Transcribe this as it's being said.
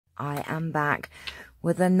I am back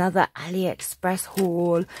with another Aliexpress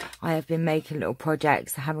haul. I have been making little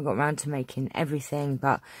projects. I haven't got around to making everything,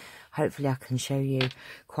 but hopefully I can show you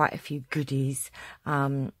quite a few goodies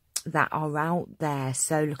that are out there.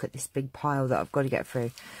 So look at this big pile that I've got to get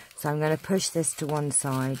through. So I'm going to push this to one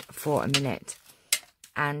side for a minute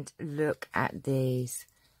and look at these.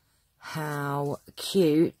 How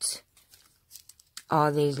cute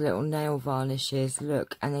are these little nail varnishes?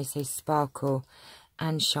 Look, and they say sparkle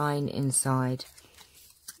and shine inside.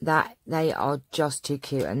 That they are just too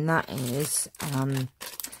cute, and that is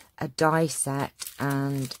a die set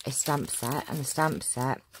and a stamp set, and the stamp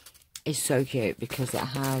set is so cute because it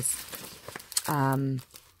has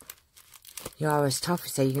you are as tough,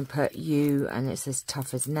 so you can put you, and it says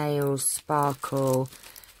tough as nails, sparkle,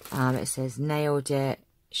 it says nailed it,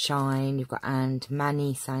 shine, you've got and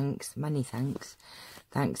many thanks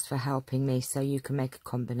for helping me. So you can make a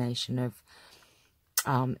combination of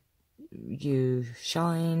you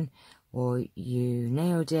shine or you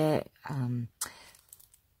nailed it,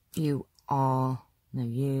 you are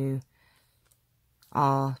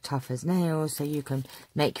tough as nails. So you can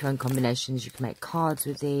make your own combinations. You can make cards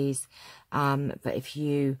with these, but if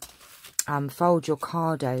you fold your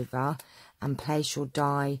card over and place your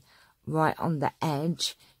die right on the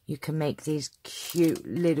edge, you can make these cute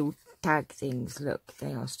little tag things. Look,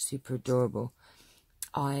 they are super adorable.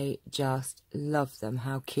 I just love them.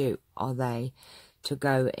 How cute are they to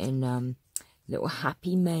go in little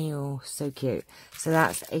happy mail? So cute. So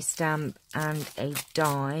that's a stamp and a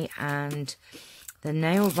die, and the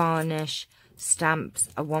nail varnish stamps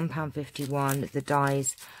are £1.51, the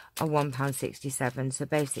dies are £1.67. So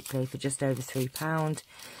basically for just over £3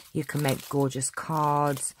 you can make gorgeous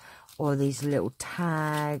cards or these little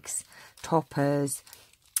tags, toppers,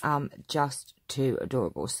 just too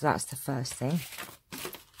adorable. So that's the first thing.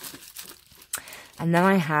 And then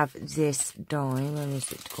I have this die. Where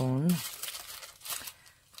is it gone?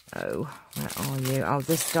 Oh, where are you? Oh,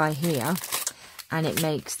 this die here. And it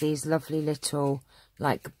makes these lovely little,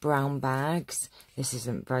 like, brown bags. This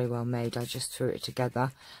isn't very well made. I just threw it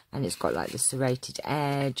together. And it's got, like, the serrated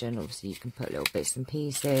edge. And obviously you can put little bits and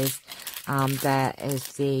pieces. There is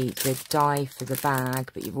the die for the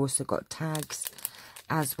bag. But you've also got tags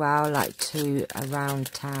as well. Like a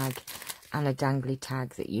round tag and a dangly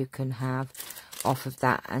tag that you can have off of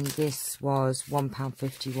that. And this was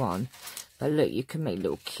 £1.51. But look, you can make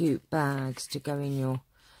little cute bags to go in your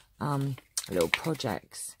little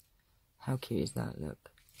projects. How cute is that? Look,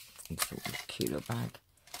 it's a cute little bag,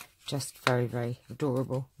 just very, very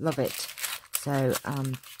adorable. Love it. So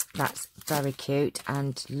that's very cute.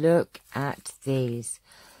 And look at these.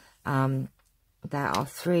 There are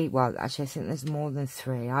 3. Well, actually I think there's more than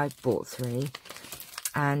 3. I bought 3,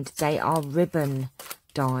 and they are ribbon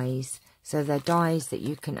dies. So they're dies that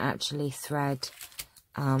you can actually thread.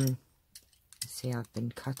 See, I've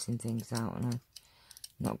been cutting things out and I've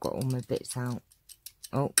not got all my bits out.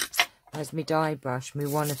 Oh, there's my die brush, my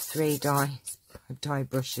one of 3 die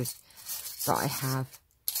brushes that I have.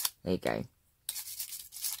 There you go.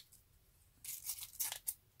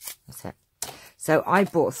 That's it. So I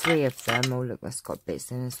bought 3 of them. Oh, look, that's got bits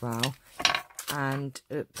in as well. And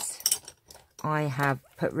oops, I have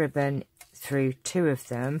put ribbon through 2 of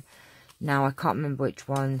them. Now I can't remember which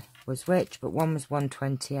one was which, but one was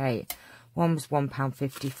 £1.28, one was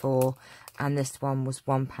 £1.54, and this one was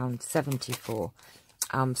 £1.74.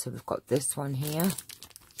 So we've got this one here.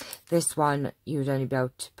 This one you would only be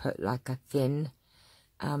able to put like a thin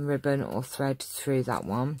ribbon or thread through that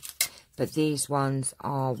one, but these ones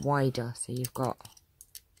are wider, so you've got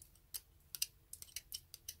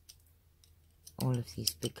all of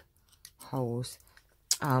these big holes.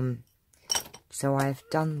 So I've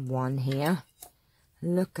done one here.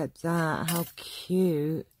 Look at that. How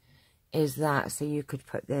cute is that? So you could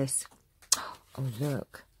put this. Oh,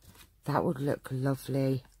 look. That would look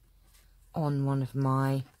lovely on one of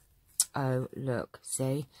my... Oh, look.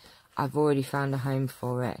 See? I've already found a home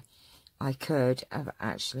for it. I could have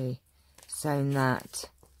actually sewn that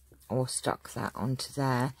or stuck that onto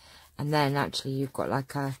there. And then actually you've got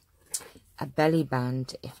like a belly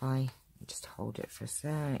band. If I just hold it for a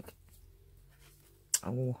sec.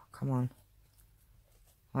 Oh, come on.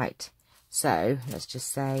 Right, so let's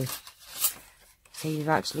just say, so you've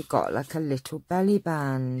actually got like a little belly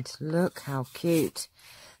band. Look how cute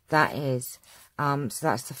that is. So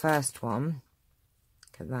that's the first one.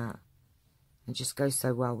 Look at that. It just goes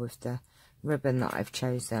so well with the ribbon that I've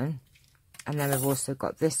chosen. And then I've also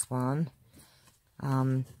got this one,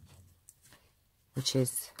 which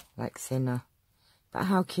is like thinner. But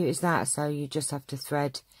how cute is that? So you just have to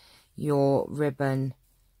thread your ribbon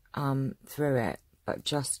through it. but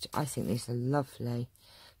just, I think these are lovely.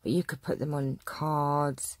 But you could put them on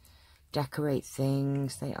cards, decorate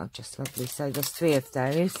things. They are just lovely. So there's 3 of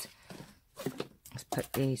those. Let's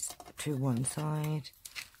put these to one side.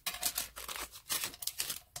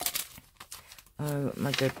 Oh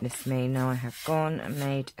my goodness me, now I have gone and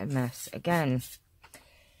made a mess again.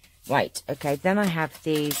 Right, okay, then I have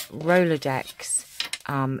these rolodex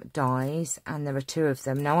dies, and there are 2 of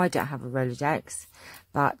them. Now I don't have a rolodex,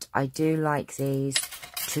 but I do like these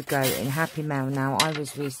to go in Happy Mail. Now I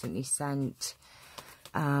was recently sent,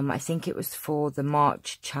 I think it was for the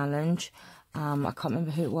March challenge. I can't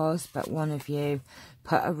remember who it was, but one of you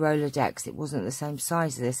put a rolodex. It wasn't the same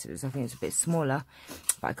size as this. It was, I think it was a bit smaller,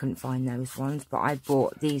 but I couldn't find those ones. But I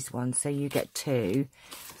bought these ones, so you get 2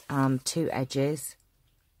 edges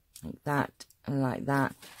like that and like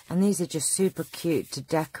that. And these are just super cute to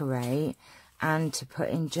decorate and to put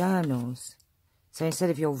in journals. So instead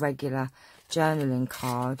of your regular journaling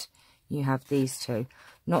card, you have these 2.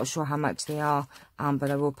 Not sure how much they are,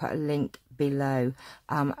 but I will put a link below.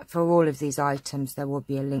 For all of these items, there will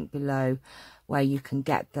be a link below where you can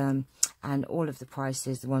get them. And all of the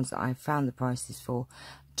prices, the ones that I've found the prices for,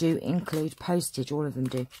 do include postage. All of them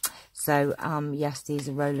do. So, yes, these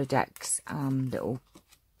are Rolodex little,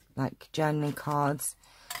 like, journaling cards.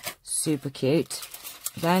 Super cute.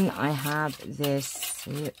 Then I have this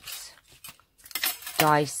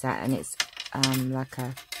die set, and it's like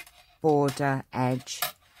a border edge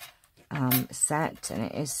set, and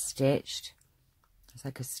it is stitched. It's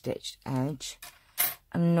like a stitched edge.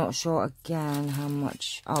 I'm not sure again how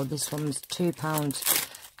much. Oh, this one's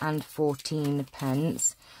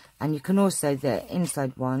 £2.14, and you can also, the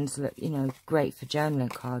inside ones look, you know, great for journaling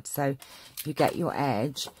cards. So you get your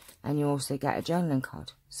edge and you also get a journaling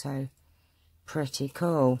card, so pretty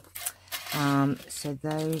cool. So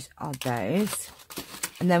those are those.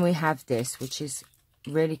 And then we have this, which is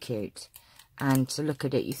really cute, and to look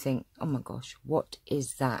at it you think, oh my gosh, what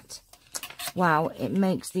is that? Wow, it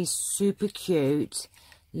makes these super cute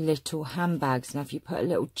little handbags. Now if you put a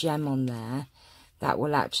little gem on there, that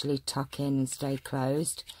will actually tuck in and stay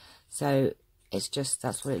closed. So it's just,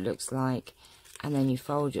 that's what it looks like. And then you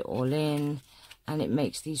fold it all in, and it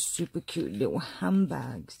makes these super cute little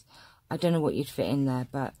handbags. I don't know what you'd fit in there,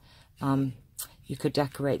 but you could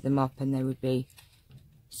decorate them up and they would be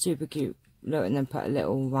super cute. Look, and then put a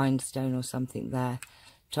little rhinestone or something there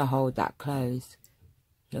to hold that closed.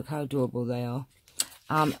 Look how adorable they are.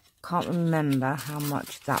 Can't remember how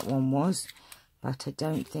much that one was, but I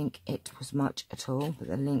don't think it was much at all, but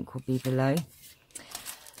the link will be below.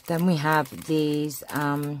 Then we have these.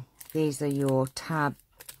 These are your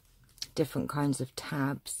different kinds of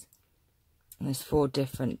tabs. And there's 4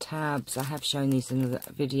 different tabs. I have shown these in the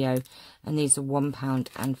video, and these are £1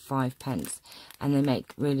 and 5p, and they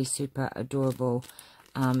make really super adorable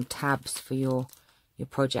tabs for your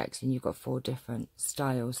projects, and you've got 4 different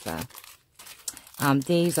styles there.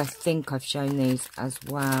 These, I think I've shown these as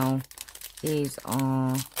well. These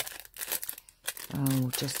are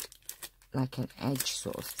just like an edge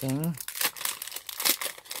sort of thing.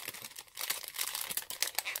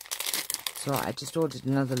 So I just ordered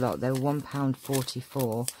another lot. They're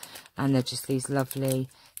 £1.44, and they're just these lovely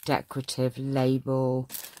decorative label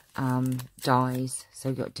dies. So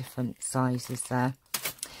you've got different sizes there.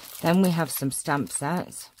 Then we have some stamp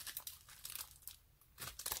sets.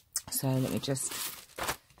 So let me just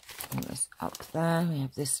put this up there. We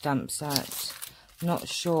have this stamp set. Not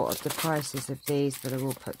sure of the prices of these, but I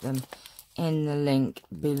will put them in the link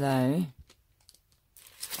below.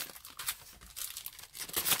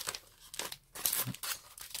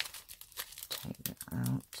 Take that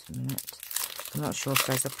out a minute. I'm not sure if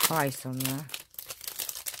there's a price on there.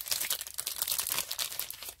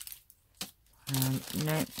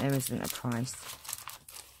 No, there isn't a price.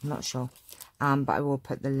 I'm not sure. But I will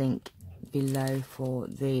put the link below for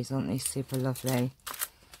these. Aren't they super lovely?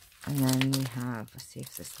 And then we have, let's see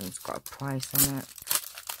if this one's got a price on it.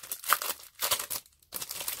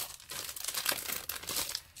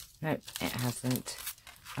 Nope, it hasn't.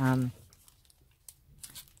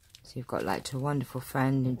 So you've got, like, to a wonderful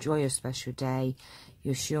friend, enjoy your special day,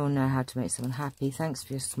 you sure know how to make someone happy, thanks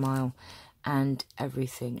for your smile, and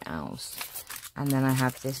everything else. And then I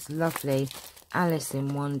have this lovely Alice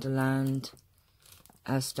in Wonderland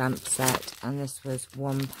stamp set, and this was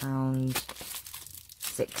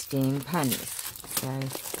 £1.16. So,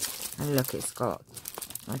 and look, it's got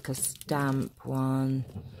like a stamp one,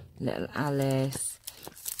 little Alice.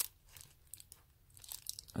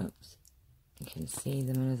 Oops, you can see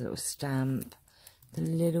them in a little stamp. The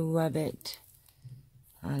little rabbit,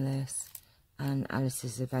 Alice, and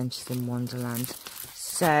Alice's Adventures in Wonderland.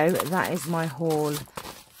 So that is my haul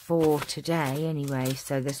for today anyway.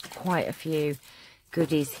 So there's quite a few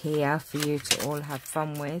goodies here for you to all have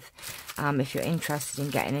fun with. If you're interested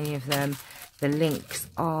in getting any of them, the links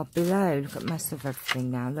are below. Look at most of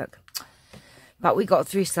everything now, look. But we got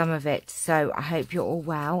through some of it, so I hope you're all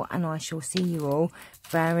well, and I shall see you all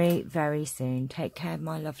very, very soon. Take care,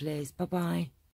 my lovelies. Bye-bye.